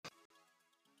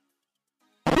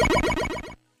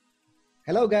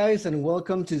Hello, guys, and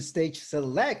welcome to Stage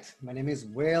Select. My name is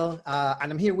Will,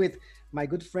 and I'm here with my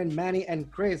good friend Manny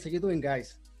and Chris. How you doing,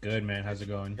 guys? Good, man. How's it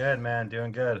going? Good, man.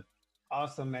 Doing good.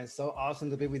 Awesome, man. So awesome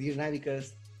to be with you tonight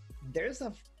because there's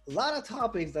a lot of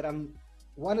topics that I'm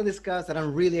want to discuss that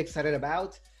I'm really excited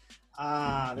about.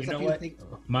 You know what?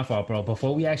 My fault, bro.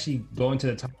 Before we actually go into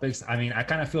the topics, I mean, I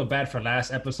kind of feel bad for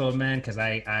last episode, man, because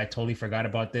I totally forgot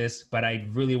about this. But I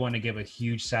really want to give a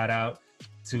huge shout out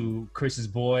to Chris's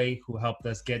boy who helped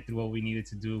us get through what we needed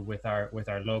to do with our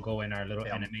logo and our little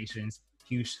animations.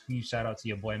 Huge shout out to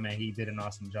your boy, man. He did an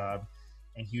awesome job.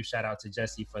 And huge shout out to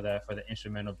Jesse for the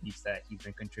instrumental beats that he's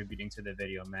been contributing to the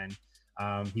video, man.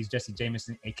 He's Jesse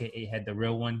Jameson, aka Head the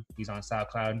Real One. He's on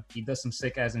SoundCloud. He does some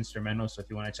sick ass instrumentals, so if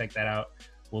you want to check that out,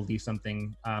 we'll leave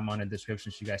something on the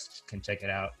description so you guys can check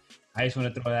it out. I just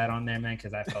want to throw that on there, man,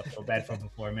 because I felt so bad from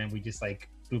before, man. We just like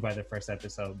flew by the first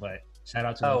episode, but shout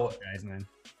out to those guys, man.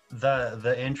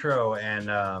 The intro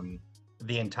and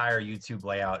the entire YouTube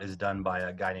layout is done by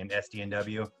a guy named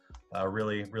SDNW, a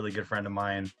really good friend of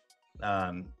mine.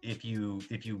 If you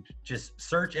just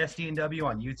search SDNW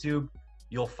on YouTube,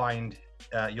 you'll find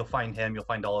him. You'll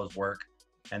find all his work,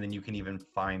 and then you can even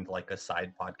find like a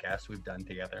side podcast we've done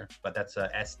together. But that's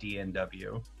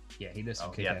SDNW. Yeah, he does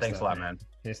some yeah, thanks stuff, a lot, man.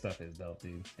 His stuff is dope,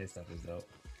 dude. His stuff is dope.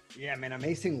 Yeah, man,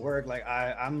 amazing work. Like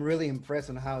I'm really impressed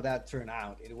on how that turned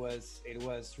out. It was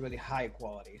really high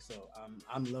quality. So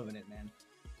I'm loving it, man.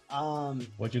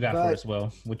 What you got for us,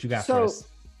 Will? What you got for us?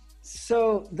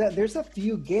 So there's a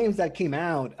few games that came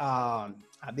out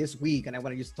this week, and I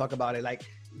want to just talk about it. Like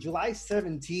July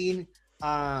 17,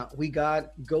 we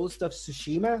got Ghost of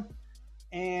Tsushima,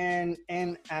 and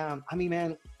I mean,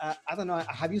 man, I don't know.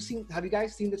 Have you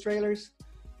guys seen the trailers?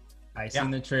 I've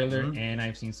seen the trailer and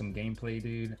I've seen some gameplay,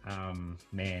 dude.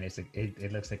 Man,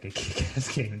 it looks like a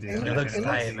kick-ass game, dude. It looks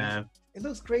tight, man. It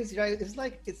looks crazy, right? It's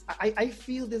like I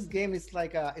feel this game is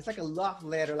like a love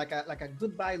letter, like a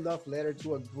goodbye love letter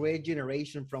to a great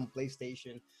generation from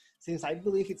PlayStation. Since I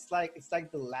believe it's like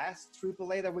the last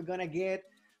AAA that we're gonna get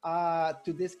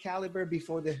to this caliber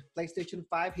before the PlayStation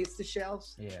 5 hits the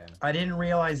shelves. Yeah. I didn't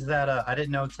realize that. I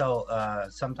didn't know till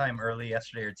sometime early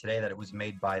yesterday or today that it was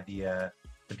made by the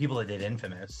people that did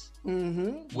Infamous,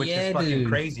 which is fucking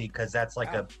crazy because that's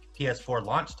like a PS4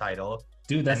 launch title.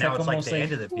 Dude, that's now like it's almost like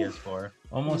the end of the PS4.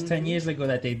 Almost 10 years ago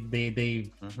that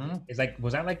they it's like,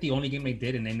 was that like the only game they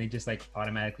did and then they just like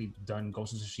automatically done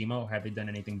Ghost of Tsushima, or have they done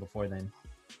anything before then?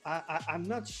 I'm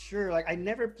not sure. Like I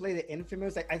never played the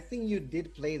Infamous. Like I think you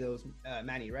did play those,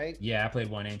 Manny, right? Yeah, I played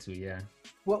 1 and 2. Yeah.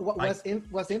 What was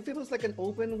Infamous like an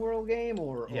open world game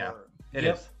or? Yeah, it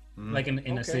is. Like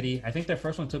in a city. I think their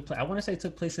first one took place. I want to say it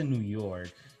took place in New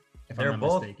York, if I'm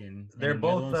not mistaken. They're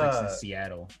both like in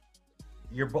Seattle.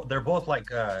 They're both like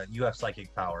you have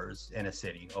psychic powers in a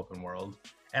city, open world,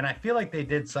 and I feel like they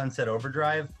did Sunset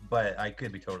Overdrive, but I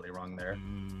could be totally wrong there.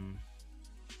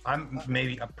 I'm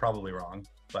probably wrong,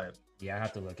 but yeah, I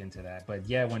have to look into that. But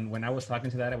yeah, when I was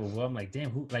talking to that, I'm like, damn,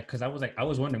 who? Like, because I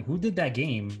was wondering who did that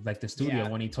game, like the studio. Yeah.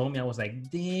 When he told me, I was like,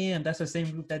 damn, that's the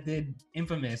same group that did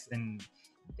Infamous, and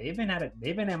they've been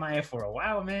MIA for a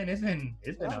while, man. It's been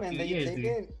a few years,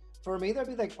 dude. For me, that'd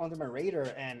be like under my radar,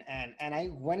 and I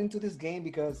went into this game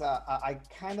because I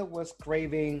kind of was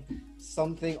craving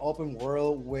something open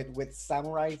world with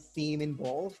samurai theme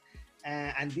involved,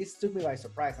 and this took me by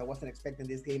surprise. I wasn't expecting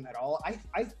this game at all.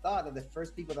 I thought that the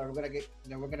first people that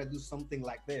were gonna do something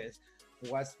like this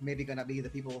was maybe gonna be the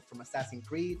people from Assassin's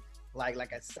Creed,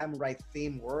 like a samurai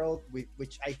theme world,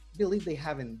 which I believe they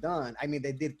haven't done. I mean,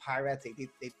 they did pirates.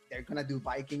 They're gonna do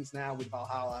Vikings now with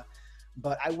Valhalla.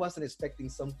 But I wasn't expecting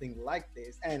something like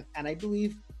this, and I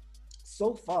believe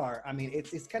so far, I mean,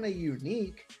 it's kind of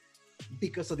unique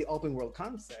because of the open world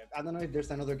concept. I don't know if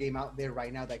there's another game out there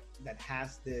right now that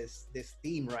has this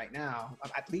theme right now.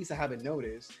 At least I haven't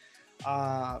noticed.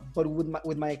 But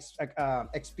with my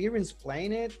experience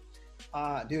playing it,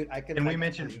 dude, I can. Can we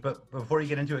mention? But before you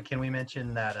get into it, can we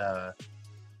mention that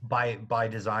by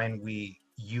design,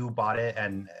 you bought it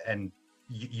and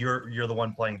you're the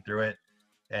one playing through it.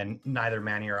 And neither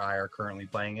Manny or I are currently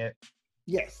playing it.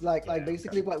 Yes, like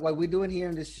basically what we're doing here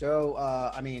in this show.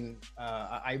 I mean,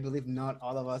 I believe not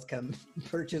all of us can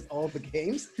purchase all the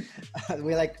games.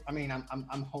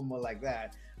 I'm humble like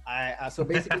that. So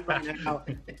basically right now,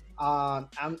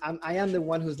 I am the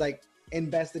one who's like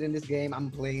invested in this game.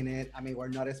 I'm playing it. I mean, we're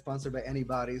not sponsored by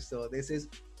anybody, so this is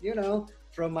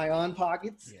from my own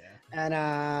pockets. Yeah.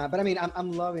 And but I mean,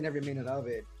 I'm loving every minute of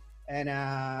it. And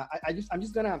I'm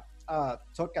just gonna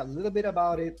talk a little bit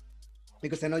about it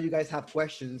because I know you guys have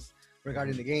questions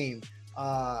regarding the game.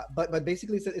 But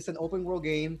basically, it's an open world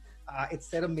game. It's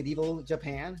set in medieval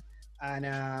Japan, and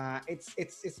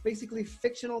it's basically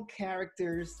fictional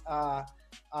characters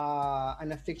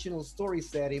and a fictional story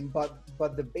setting. But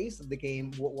the base of the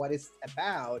game, what it's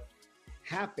about,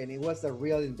 happened. It was a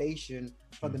real invasion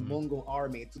from the Mongol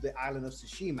army to the island of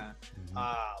Tsushima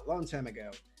a long time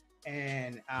ago.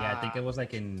 And yeah, I think it was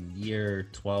like in year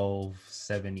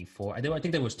 1274. I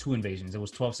think there was two invasions. It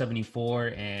was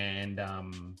 1274 and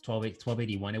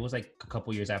 1281. It was like a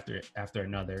couple years after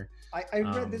another. I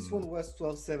read this one was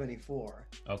 1274.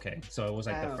 Okay, so it was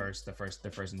like the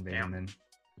first invasion then.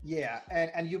 Yeah,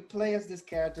 and you play as this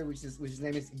character which his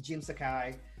name is Jin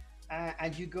Sakai,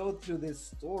 and you go through this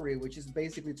story which is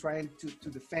basically trying to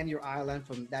defend your island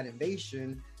from that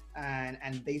invasion.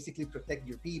 And basically protect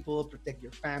your people, protect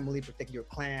your family, protect your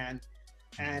clan.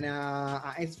 And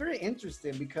it's very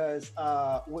interesting because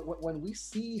when we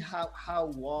see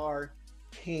how war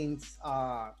paints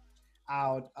out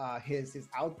his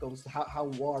outcomes, how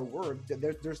war works,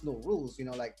 there's no rules,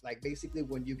 like basically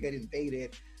when you get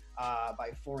invaded by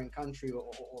a foreign country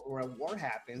or a war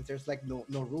happens, there's like no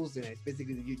rules in it. It's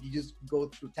basically you just go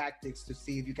through tactics to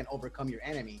see if you can overcome your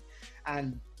enemy.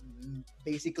 And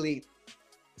basically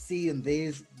seeing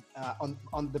this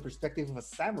on the perspective of a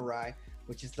samurai,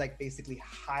 which is like basically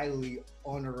highly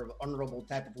honorable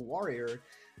type of warrior,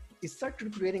 it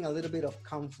started creating a little bit of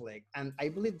conflict. And I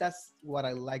believe that's what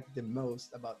I like the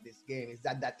most about this game, is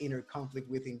that inner conflict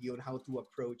within you and how to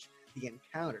approach the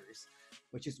encounters,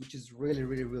 which is really,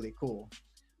 really, really cool.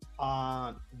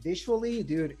 Visually,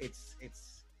 dude, it's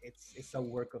a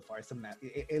work of art.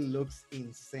 It looks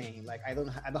insane. Like I don't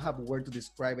have a word to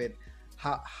describe it,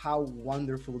 how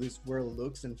wonderful this world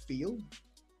looks and feel.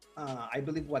 I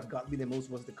believe what got me the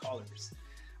most was the colors.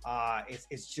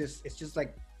 It's just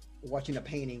like watching a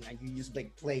painting and you just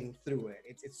like playing through it.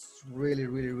 It's really,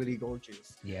 really, really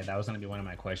gorgeous. Yeah, that was gonna be one of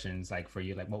my questions. Like for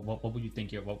you, like what would you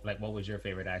think what was your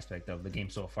favorite aspect of the game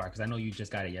so far? Because I know you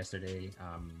just got it yesterday.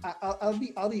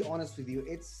 I'll be honest with you.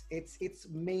 It's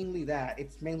mainly that.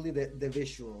 It's mainly the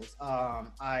visuals.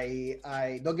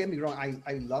 I don't get me wrong.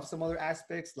 I love some other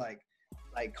aspects like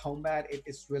combat.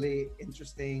 It's really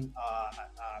interesting.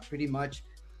 Pretty much.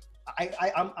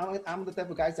 I'm the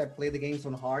type of guys that play the games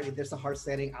on hard. If there's a hard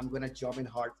setting, I'm gonna jump in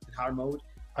hard mode.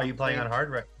 Are you playing on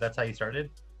hard? That's how you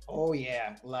started? Oh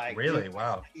yeah, like really?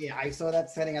 Wow. Yeah, I saw that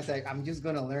setting. I was like, I'm just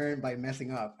gonna learn by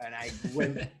messing up, and I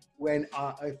went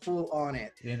full on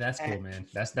it. Yeah, that's cool, man.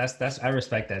 That's I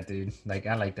respect that, dude. Like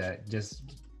I like that. Just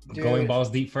going balls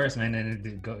deep first, man,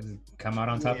 and come out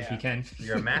on top if you can.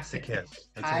 You're a masochist.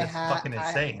 That's fucking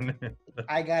insane.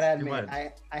 I gotta admit,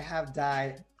 I have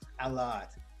died a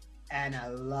lot. And a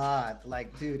lot,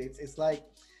 like, dude, it's like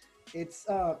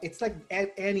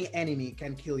any enemy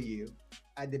can kill you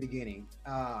at the beginning.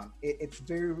 It's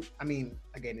very, I mean,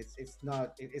 again,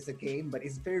 it's a game, but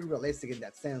it's very realistic in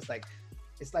that sense. Like,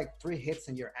 it's like 3 hits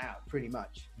and you're out, pretty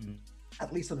much.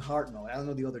 At least on hard mode. I don't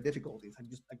know the other difficulties. I'm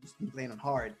just been playing on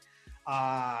hard.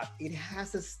 It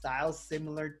has a style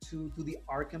similar to the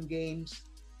Arkham games.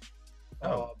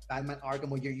 Batman Arkham,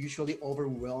 where you're usually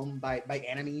overwhelmed by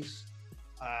enemies.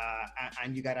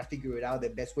 And you gotta figure it out the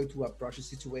best way to approach the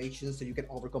situation so you can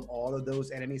overcome all of those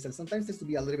enemies, and sometimes this to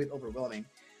be a little bit overwhelming.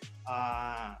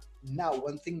 Now,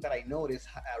 one thing that I noticed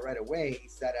right away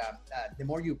is that the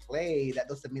more you play, that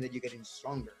doesn't mean that you're getting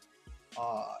stronger.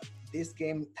 This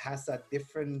game has a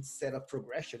different set of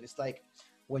progression. It's like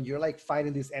when you're like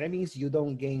fighting these enemies, you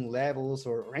don't gain levels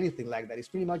or anything like that. It's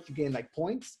pretty much you gain like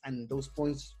points, and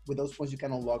with those points you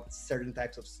can unlock certain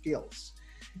types of skills.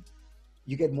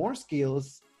 You get more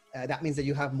skills. That means that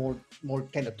you have more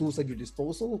kind of tools at your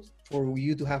disposal for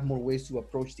you to have more ways to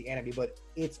approach the enemy, but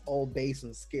it's all based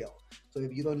on skill. So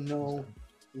if you don't know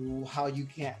how you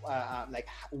can, like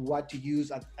what to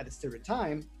use at a certain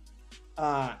time,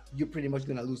 you're pretty much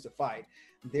gonna lose the fight.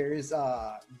 There's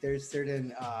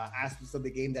certain aspects of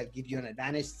the game that give you an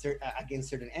advantage against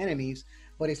certain enemies,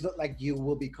 but it's not like you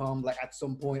will become like at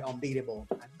some point unbeatable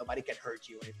and nobody can hurt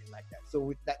you or anything like that.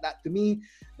 So that to me,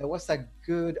 that was a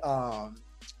good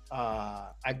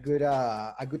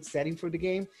setting for the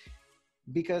game,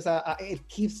 because it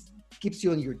keeps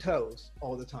you on your toes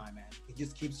all the time, man. It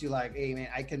just keeps you like, hey man,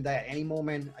 I can die at any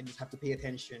moment. I just have to pay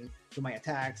attention to my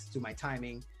attacks, to my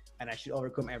timing, and I should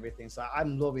overcome everything. So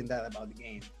I'm loving that about the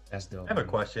game. That's dope. I have a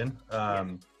question.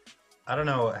 I don't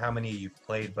know how many you've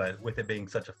played, but with it being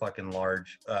such a fucking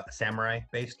large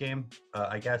samurai-based game,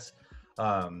 I guess,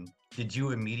 did you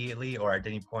immediately or at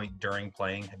any point during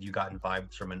playing, have you gotten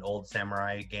vibes from an old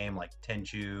samurai game like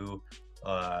Tenchu,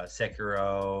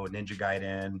 Sekiro, Ninja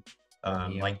Gaiden?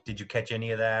 Like, did you catch any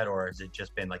of that, or has it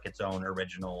just been like its own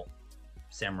original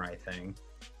samurai thing?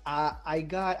 I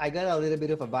got a little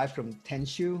bit of a vibe from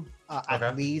Tenchu,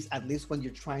 Okay. at least when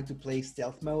you're trying to play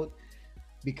stealth mode,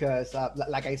 because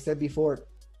like I said before,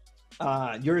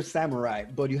 you're a samurai,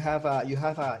 but you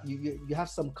have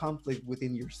some conflict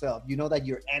within yourself. You know that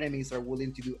your enemies are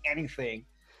willing to do anything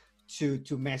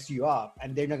to mess you up,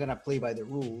 and they're not gonna play by the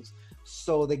rules.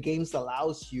 So the games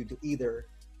allows you to either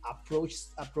approach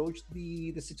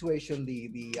the situation,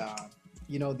 the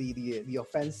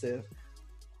offensive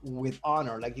with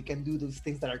honor. Like you can do those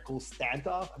things that are called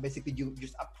standoff. Basically, you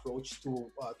just approach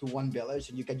to one village,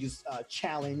 and you can just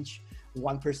challenge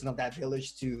one person of that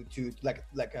village to like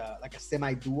a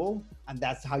semi duel, and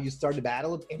that's how you start the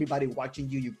battle. Everybody watching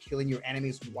you, you killing your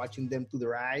enemies, watching them through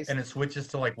their eyes. And it switches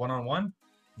to like one-on-one.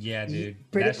 Yeah, dude.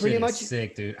 Pretty, That pretty shit is much.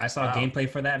 sick, dude. I saw Wow. gameplay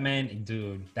for that, man.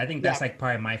 Dude, I think that's Yeah. like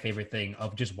probably my favorite thing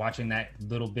of just watching that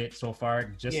little bit so far.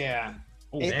 Just Yeah.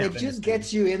 oh, It, damn, it just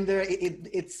gets you in there.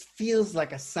 It feels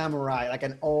like a samurai, like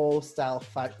an old style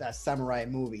samurai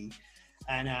movie,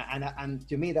 and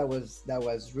to me that was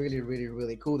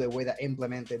really cool. The way that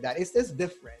implemented that, it's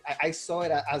different. I saw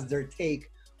it as their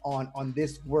take on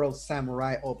this world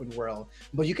samurai open world.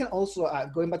 But you can also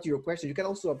going back to your question, you can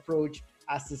also approach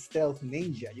as a stealth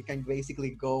ninja. You can basically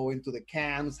go into the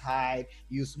camps, hide,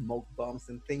 use smoke bombs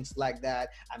and things like that,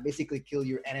 and basically kill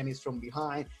your enemies from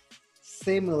behind,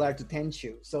 similar to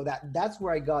Tenchu. So that's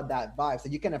where I got that vibe. So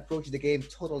you can approach the game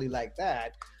totally like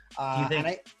that. Do you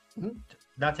think? Mhm.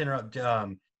 Not to interrupt.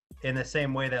 In the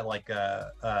same way that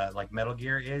like Metal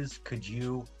Gear is,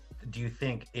 do you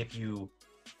think if you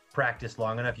practice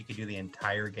long enough, you could do the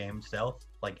entire game stealth?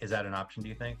 Like, is that an option? Do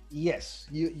you think? Yes,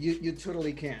 you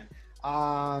totally can.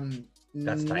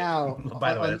 That's tight. Now,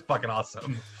 By the way, that's fucking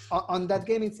awesome. on that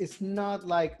game, it's not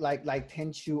like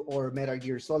Tenchu or Metal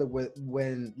Gear Solid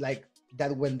when like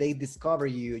that when they discover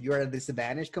you, you're at a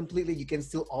disadvantage completely. You can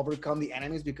still overcome the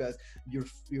enemies because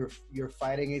your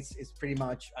fighting is pretty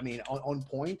much, I mean, on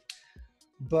point.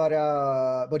 But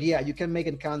yeah, you can make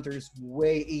encounters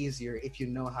way easier if you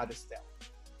know how to stealth.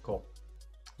 Cool.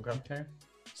 Okay. okay.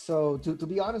 So to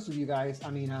be honest with you guys, I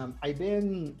mean, I've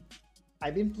been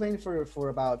playing for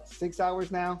about 6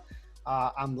 hours now.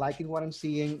 I'm liking what I'm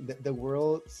seeing. The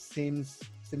world seems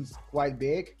quite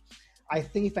big. I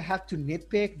think if I have to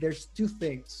nitpick, there's two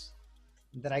things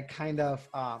that I kind of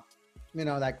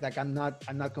like I'm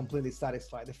not completely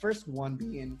satisfied. The first one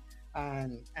being,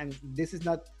 and this is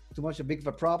not too much a big of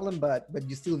a problem, but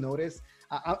you still notice.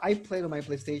 I played on my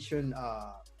PlayStation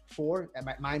 4, and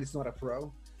mine is not a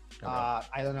Pro. Okay.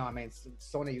 I don't know. I mean,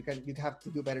 Sony, you have to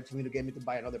do better to me to get me to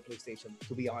buy another PlayStation.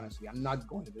 To be honest with you, I'm not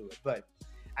going to do it. But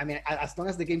I mean, as long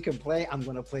as the game can play, I'm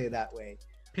going to play it that way.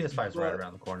 PS5 is right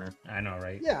around the corner. I know,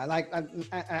 right? Yeah, like,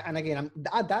 and again,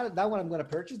 that one I'm going to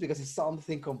purchase because it's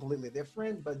something completely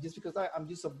different. But just because I'm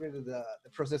just upgraded the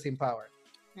processing power,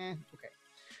 okay.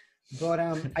 But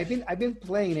I've been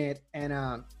playing it, and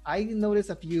I noticed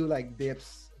a few like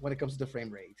dips when it comes to the frame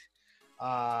rate.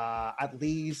 At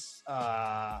least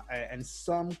and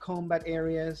some combat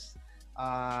areas,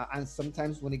 and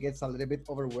sometimes when it gets a little bit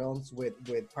overwhelmed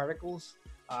with particles.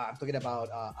 I'm talking about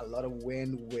a lot of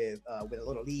wind with a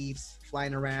lot of leaves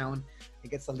flying around.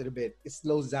 It gets a little bit, it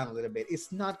slows down a little bit.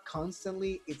 It's not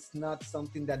constantly, it's not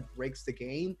something that breaks the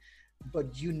game,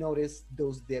 but you notice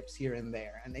those dips here and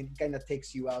there, and it kind of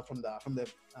takes you out from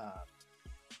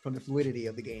the fluidity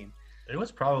of the game. It was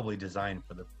probably designed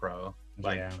for the Pro.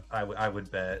 Like, Yeah. I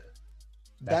would bet.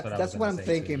 That's what I'm say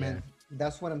thinking, too, man.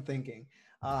 That's what I'm thinking.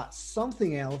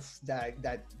 Something else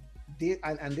that did,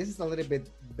 and this is a little bit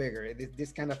bigger.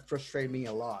 This kind of frustrated me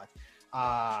a lot.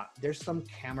 There's some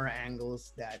camera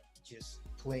angles that just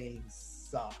plain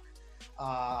suck,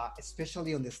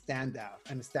 especially on the standoff.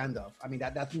 I mean,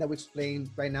 that thing that we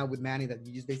explained right now with Manny, that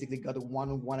you just basically got a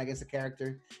one-on-one against a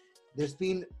character. There's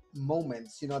been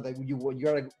moments, that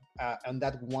you're on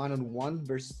that one-on-one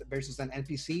versus an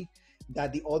NPC,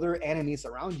 that the other enemies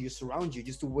around you surround you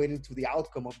just to wait into the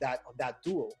outcome of that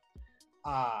duel.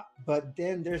 But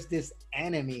then there's this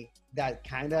enemy that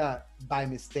kind of by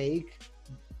mistake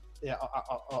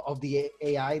of the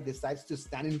AI decides to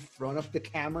stand in front of the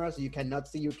camera so you cannot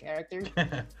see your character.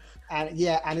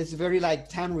 And it's very like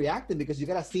time reacting, because you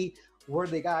gotta see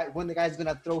when the guy's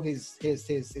gonna throw his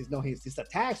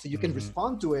attack so you can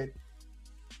respond to it.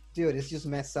 Dude, it's just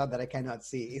messed up that I cannot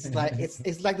see. It's like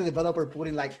it's like the developer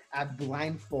putting like a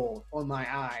blindfold on my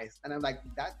eyes, and I'm like,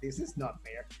 this is not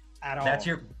fair at all. That's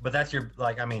your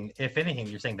like, I mean, if anything,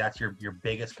 you're saying that's your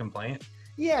biggest complaint.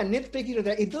 Yeah, nitpicking to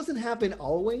that. It doesn't happen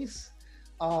always.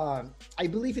 I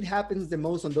believe it happens the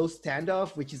most on those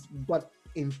standoff, which is what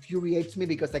infuriates me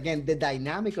because again, the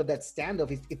dynamic of that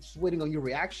standoff is it's waiting on your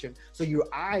reaction. So your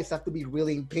eyes have to be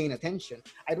really paying attention.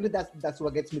 I believe that's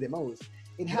what gets me the most.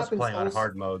 It happens playing on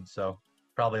hard mode, so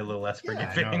probably a little less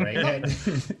forgiving. I know, right?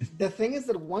 The thing is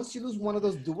that once you lose one of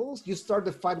those duels, you start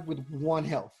the fight with 1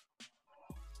 health.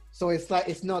 So it's like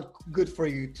it's not good for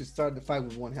you to start the fight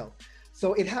with 1 health.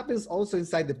 So it happens also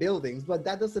inside the buildings, but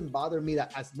that doesn't bother me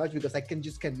that as much because I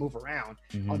can't move around.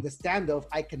 On the standoff,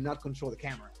 I cannot control the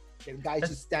camera. The guy's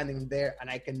just standing there, and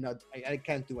I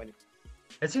can't do anything.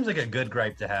 It seems like a good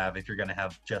gripe to have if you're going to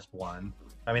have just one.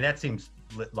 I mean, that seems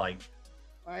like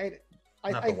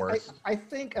not the worst. I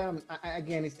think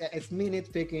again, it's me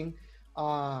nitpicking,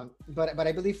 but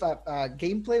I believe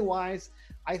gameplay wise,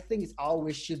 I think it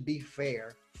always should be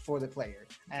fair for the player.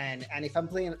 And if I'm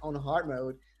playing on hard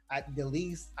mode, at the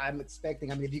least I'm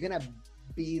expecting. I mean, if you're gonna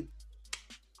beat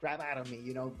crap out of me,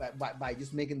 you know, by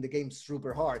just making the game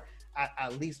super hard,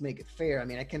 at least make it fair. I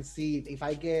mean, I can see if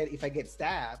I get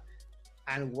stabbed,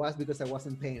 and it was because I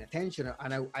wasn't paying attention,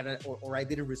 or I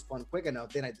didn't respond quick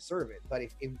enough, then I deserve it. But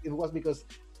if it was because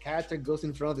character goes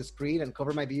in front of the screen and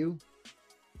cover my view,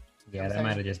 yeah, that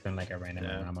might have just been like a random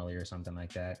anomaly or something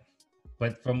like that.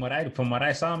 But from what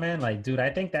I saw, man, like, dude, I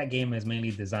think that game is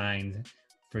mainly designed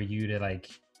for you to like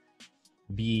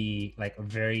be like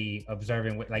very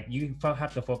observant with, like, you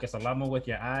have to focus a lot more with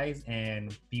your eyes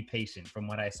and be patient from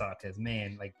what I saw. Because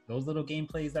man, like those little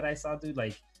gameplays that I saw, dude,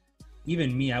 like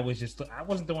even me, I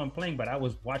wasn't the one playing, but I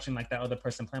was watching like that other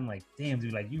person playing. I'm like, damn,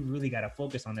 dude, like you really gotta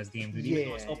focus on this game, dude. Even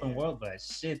though it's open world, but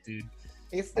shit, dude.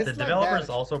 It's the developers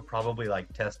also probably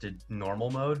like tested normal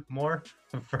mode more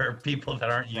for people that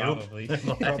aren't you.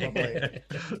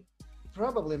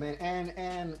 Probably, man.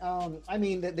 And I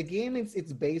mean, the game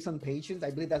it's based on patience.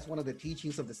 I believe that's one of the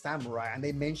teachings of the samurai, and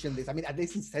they mentioned this. I mean, at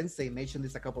least in Sensei mentioned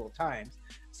this a couple of times.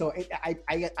 So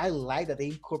I like that they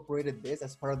incorporated this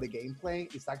as part of the gameplay.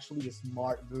 It's actually a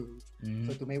smart move.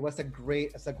 So to me, it was a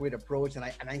great approach, and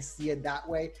I see it that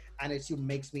way, and it just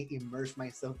makes me immerse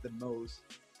myself the most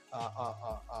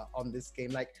on this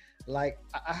game. Like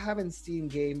I haven't seen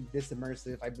game this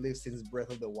immersive, I believe, since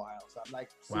Breath of the Wild. So I'm like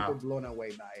super blown away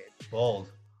by it. Bold.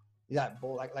 Yeah,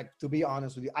 bold. Like to be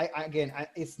honest with you, I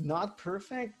it's not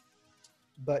perfect,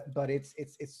 but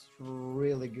it's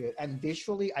really good. And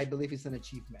visually, I believe it's an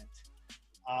achievement.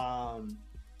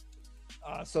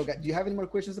 So do you have any more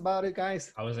questions about it,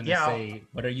 guys? I was gonna say,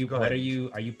 are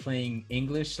you playing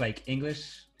English, like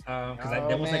English? Because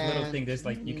there was like little thing, there's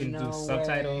like you can do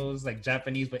subtitles, like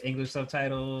Japanese but English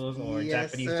subtitles, or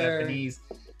Japanese,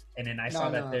 and then I saw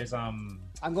that there's I'm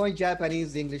going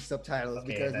Japanese English subtitles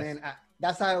because man,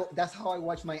 that's how I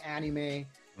watch my anime.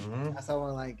 That's how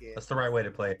I like it. That's the right way to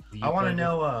play. I want to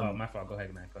know. My fault. Go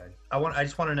ahead, man. Go ahead. I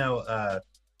just want to know.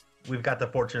 We've got the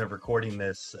fortune of recording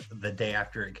this the day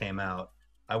after it came out.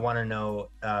 I want to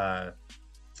know.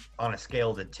 On a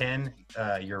scale to 10,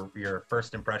 your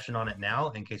first impression on it now,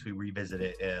 in case we revisit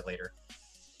it later.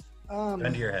 Gun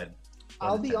to your head.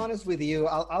 I'll be honest with you.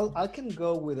 I can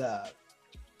go with a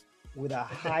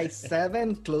high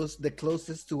 7, the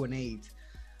closest to an 8.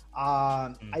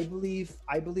 I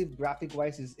believe graphic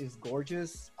wise is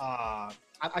gorgeous.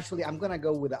 Actually, I'm gonna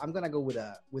go with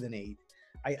an 8.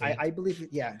 I believe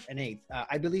an 8.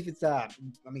 I believe it's I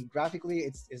mean, graphically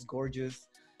it's gorgeous.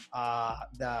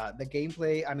 The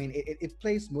gameplay, I mean, it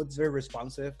plays smooth, it's very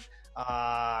responsive.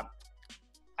 I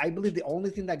believe the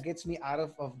only thing that gets me out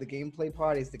of the gameplay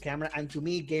part is the camera, and to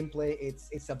me, gameplay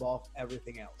it's above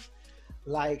everything else.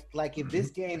 Like if this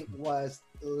game was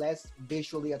less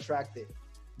visually attractive,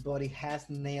 but it has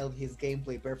nailed his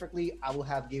gameplay perfectly, I will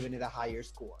have given it a higher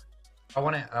score. I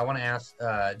want to ask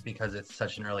because it's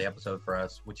such an early episode for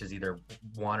us, which is either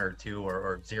 1 or 2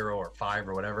 or 0 or 5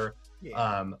 or whatever.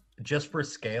 Yeah. Just for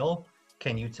scale,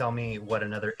 can you tell me what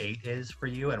another 8 is for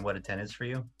you and what a 10 is for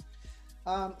you?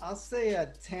 I'll say a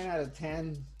 10 out of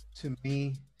 10 to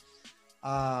me.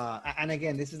 And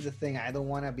again, this is the thing. I don't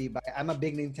want to be. I'm a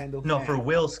big Nintendo fan. No, for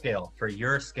Will's scale, for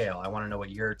your scale, I want to know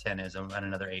what your 10 is and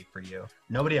another 8 for you.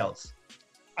 Nobody else.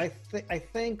 I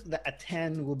think that a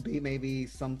 10 would be maybe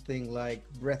something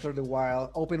like Breath of the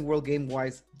Wild, open world game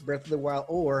wise, Breath of the Wild,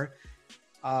 or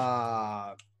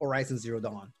Horizon Zero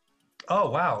Dawn.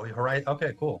 Oh wow, Horizon.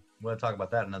 Okay, cool. We'll talk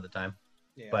about that another time.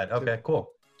 Yeah, but okay,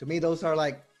 cool. To me, those are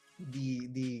like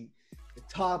the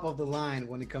top of the line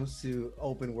when it comes to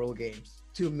open world games.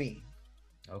 To me.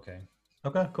 Okay,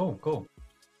 cool.